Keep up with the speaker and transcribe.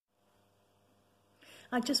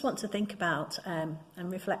I just want to think about and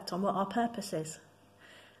reflect on what our purpose is.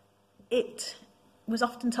 It was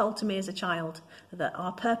often told to me as a child that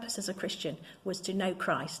our purpose as a Christian was to know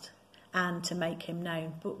Christ and to make him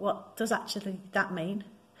known. But what does actually that mean?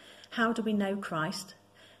 How do we know Christ?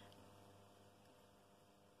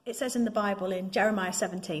 It says in the Bible in Jeremiah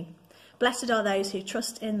 17, "Blessed are those who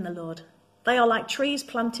trust in the Lord. They are like trees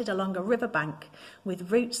planted along a river bank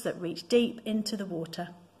with roots that reach deep into the water.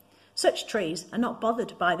 Such trees are not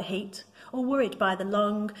bothered by the heat or worried by the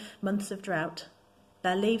long months of drought.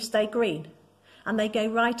 Their leaves stay green and they go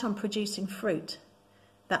right on producing fruit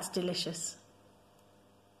that's delicious."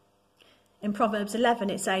 In Proverbs 11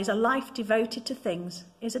 it says, "A life devoted to things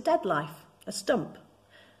is a dead life, a stump.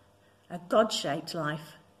 A God-shaped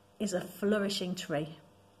life is a flourishing tree."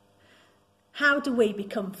 How do we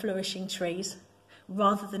become flourishing trees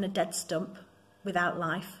rather than a dead stump without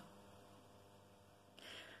life?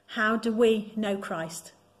 How do we know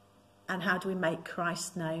Christ and how do we make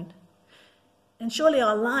Christ known? And surely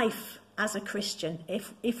our life as a Christian,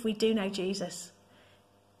 if we do know Jesus,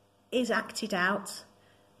 is acted out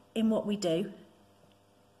in what we do,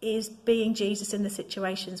 is being Jesus in the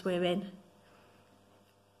situations we're in.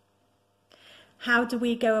 How do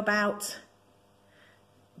we go about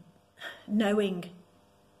knowing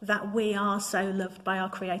that we are so loved by our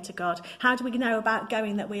Creator God? How do we know about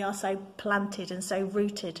going that we are so planted and so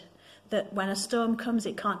rooted that when a storm comes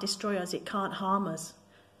it can't destroy us, it can't harm us?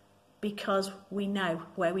 Because we know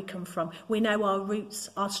where we come from. We know our roots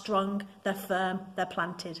are strong, they're firm, they're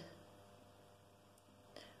planted.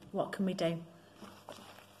 What can we do?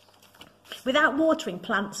 Without watering,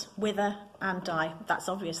 plants wither and die. That's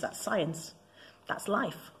obvious, that's science. That's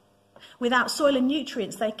life. Without soil and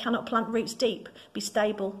nutrients, they cannot plant roots deep, be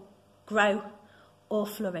stable, grow or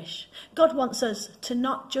flourish. God wants us to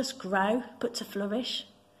not just grow, but to flourish.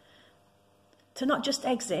 To not just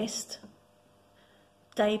exist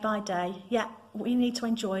day by day. Yeah, we need to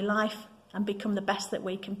enjoy life and become the best that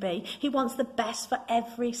we can be. He wants the best for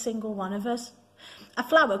every single one of us. A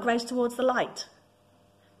flower grows towards the light.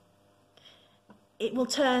 It will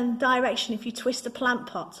turn direction if you twist a plant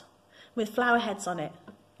pot with flower heads on it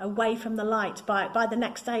away from the light. By the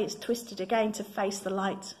next day it's twisted again to face the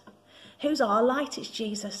light. Who's our light? It's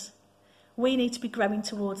Jesus. We need to be growing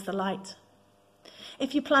towards the light.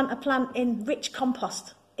 If you plant a plant in rich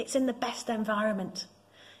compost, it's in the best environment.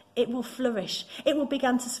 It will flourish. It will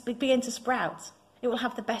begin to sprout. It will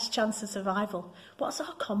have the best chance of survival. What's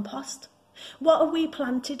our compost? What are we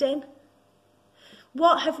planted in?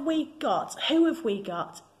 What have we got? Who have we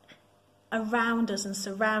got around us and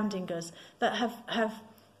surrounding us that have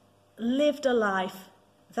lived a life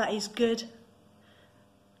that is good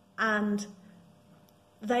and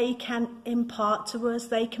they can impart to us,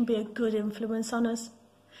 they can be a good influence on us?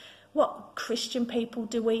 What Christian people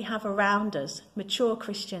do we have around us, mature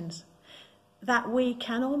Christians, that we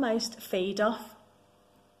can almost feed off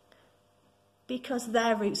because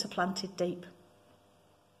their roots are planted deep?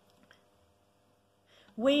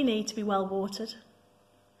 We need to be well watered.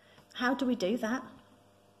 How do we do that?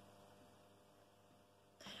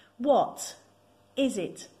 What is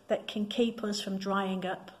it that can keep us from drying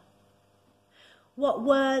up? What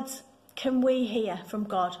words can we hear from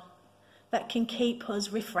God that can keep us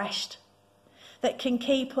refreshed, that can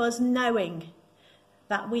keep us knowing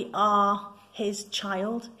that we are his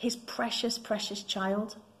child, his precious, precious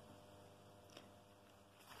child?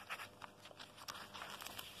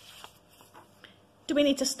 Do we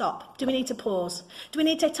need to stop? Do we need to pause? Do we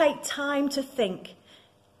need to take time to think?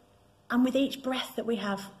 And with each breath that we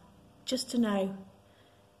have, just to know,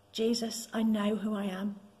 Jesus, I know who I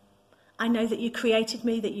am. I know that you created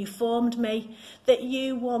me, that you formed me, that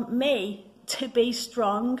you want me to be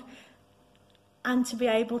strong and to be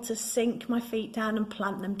able to sink my feet down and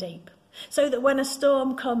plant them deep, so that when a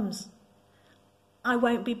storm comes, I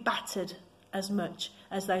won't be battered as much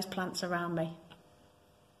as those plants around me.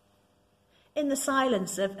 In the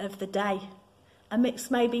silence of the day,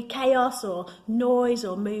 amidst maybe chaos or noise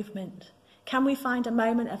or movement, can we find a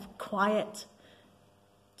moment of quiet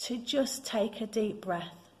to just take a deep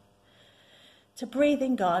breath, to breathe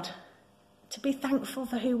in God, to be thankful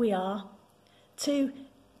for who we are, to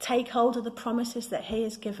take hold of the promises that he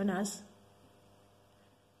has given us,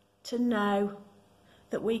 to know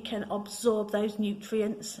that we can absorb those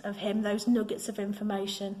nutrients of him, those nuggets of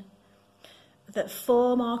information that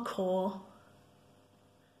form our core,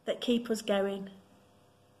 that keep us going?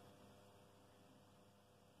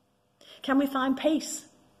 Can we find peace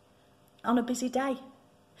on a busy day?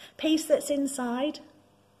 Peace that's inside,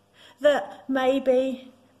 that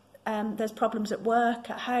maybe there's problems at work,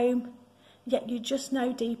 at home. yet you just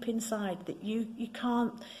know deep inside that you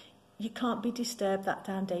can't be disturbed that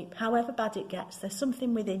down deep. However bad it gets, there's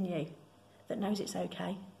something within you that knows it's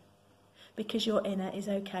okay, because your inner is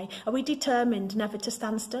okay. Are we determined never to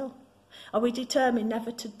stand still? Are we determined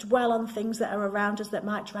never to dwell on things that are around us that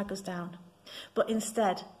might drag us down, but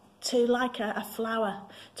instead to, like a flower,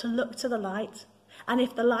 to look to the light, and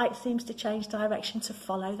if the light seems to change direction, to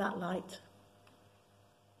follow that light?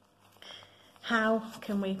 How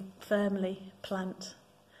can we firmly plant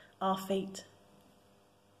our feet?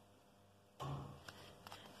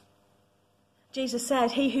 Jesus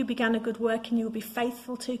said, "He who began a good work in you will be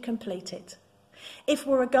faithful to complete it." If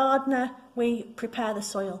we're a gardener, we prepare the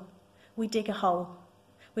soil, we dig a hole,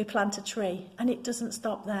 we plant a tree, and it doesn't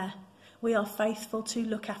stop there. We are faithful to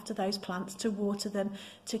look after those plants, to water them,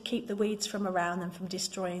 to keep the weeds from around them, from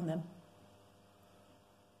destroying them.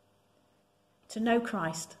 To know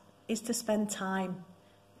Christ is to spend time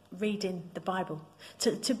reading the Bible,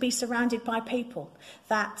 to be surrounded by people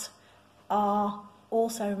that are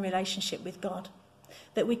also in relationship with God,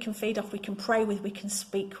 that we can feed off, we can pray with, we can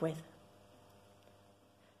speak with.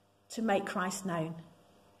 To make Christ known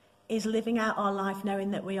is living out our life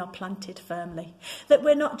knowing that we are planted firmly, that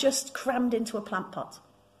we're not just crammed into a plant pot,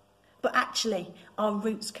 but actually our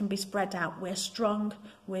roots can be spread out. We're strong,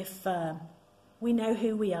 we're firm. We know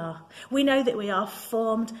who we are. We know that we are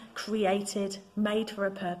formed, created, made for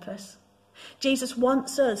a purpose. Jesus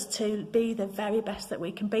wants us to be the very best that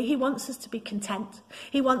we can be. He wants us to be content.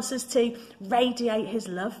 He wants us to radiate his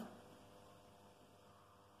love.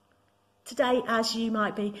 Today, as you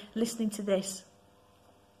might be listening to this,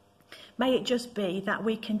 may it just be that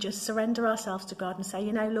we can just surrender ourselves to God and say,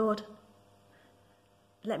 "You know, Lord,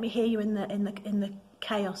 let me hear you in the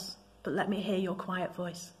chaos, but let me hear your quiet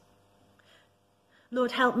voice.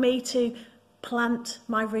 Lord, help me to plant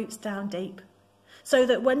my roots down deep, so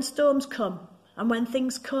that when storms come and when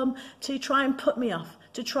things come to try and put me off,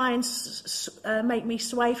 to try and make me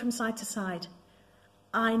sway from side to side,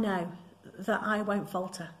 I know that I won't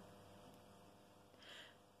falter."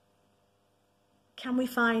 Can we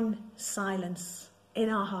find silence in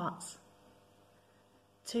our hearts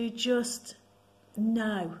to just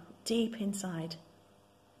know deep inside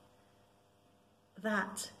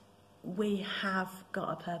that we have got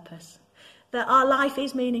a purpose, that our life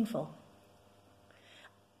is meaningful?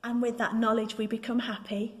 And with that knowledge, we become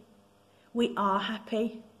happy. We are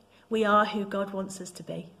happy. We are who God wants us to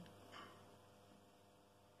be.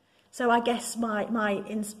 So I guess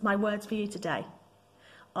my words for you today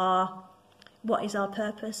are, what is our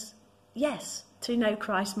purpose? Yes, to know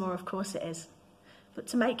Christ more, of course it is. But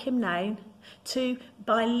to make him known,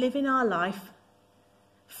 by living our life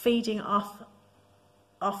feeding off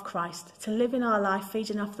Christ, to live in our life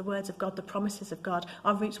feeding off the words of God, the promises of God,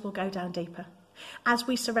 our roots will go down deeper. As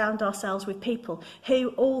we surround ourselves with people who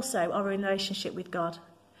also are in a relationship with God,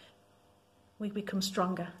 we become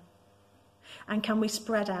stronger. And can we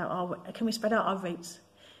spread out our roots?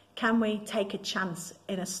 Can we take a chance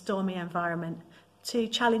in a stormy environment to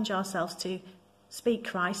challenge ourselves to speak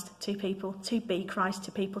Christ to people, to be Christ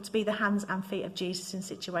to people, to be the hands and feet of Jesus in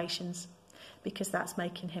situations, because that's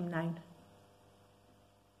making him known.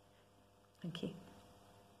 Thank you.